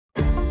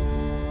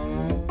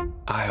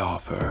I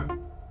offer,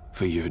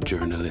 for your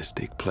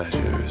journalistic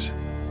pleasures,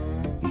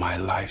 my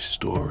life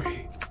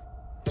story.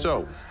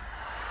 So,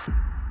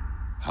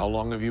 how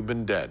long have you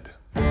been dead?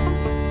 The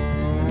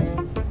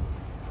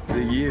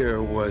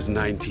year was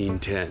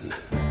 1910.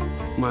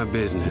 My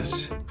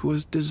business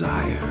was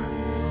desire.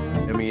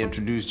 Let me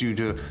introduce you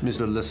to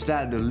Mr.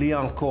 Lestat de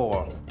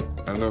Liancourt.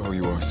 I know who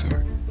you are,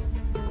 sir.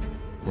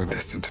 We're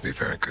destined to be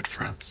very good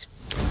friends.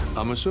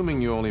 I'm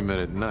assuming you only met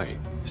at night.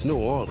 It's New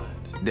Orleans.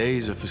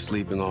 Days are for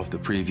sleeping off the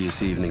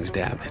previous evening's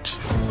damage.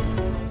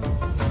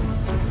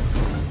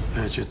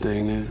 That's your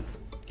thing, then?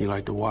 You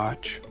like to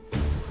watch?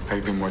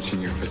 I've been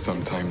watching you for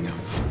some time now.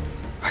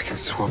 I can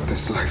swap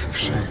this life of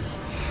shame.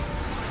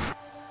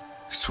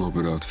 Swap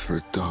it out for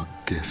a dog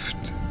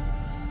gift.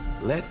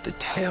 Let the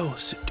tale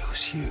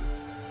seduce you,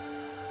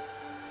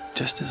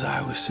 just as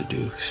I was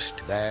seduced.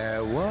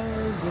 There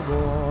was a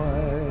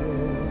boy.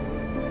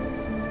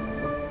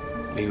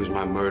 He was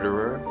my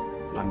murderer,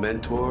 my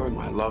mentor,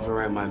 my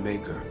lover, and my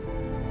maker.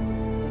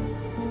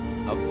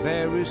 A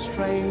very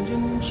strange,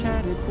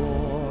 enchanted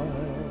boy.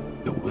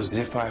 It was as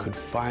if I could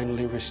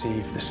finally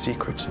receive the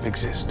secrets of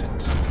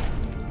existence.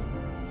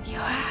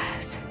 Your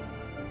eyes,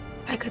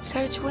 like a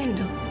church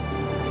window.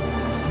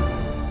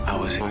 I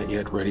was not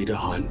yet ready to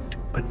hunt,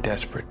 but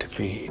desperate to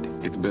feed.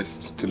 It's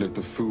best to let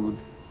the food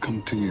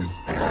come to you.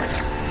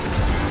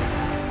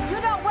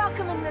 You're not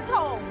welcome in this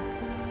home.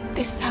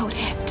 This is how it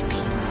has to be.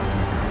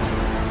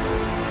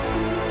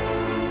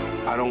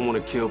 I don't want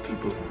to kill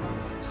people.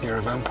 You're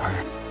a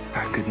vampire.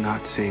 I could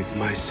not save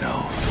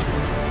myself,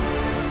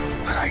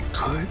 but I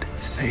could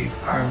save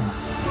her.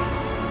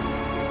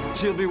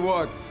 She'll be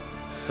what?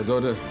 A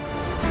daughter?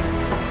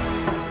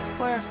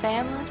 We're a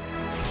family.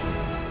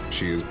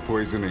 She is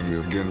poisoning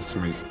you against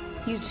me.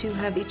 You two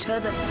have each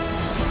other.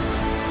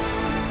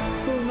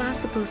 Who am I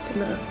supposed to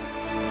love?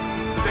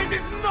 This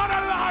is not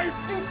a life!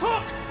 You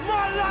took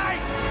my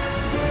life!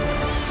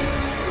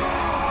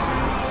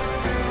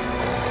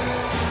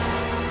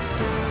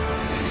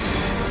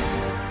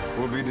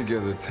 We'll be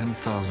together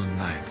 10,000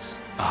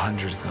 nights,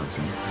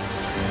 100,000.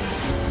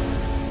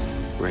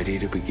 Ready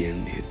to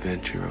begin the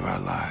adventure of our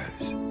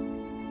lives.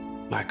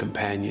 My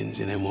companions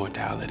in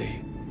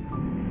immortality.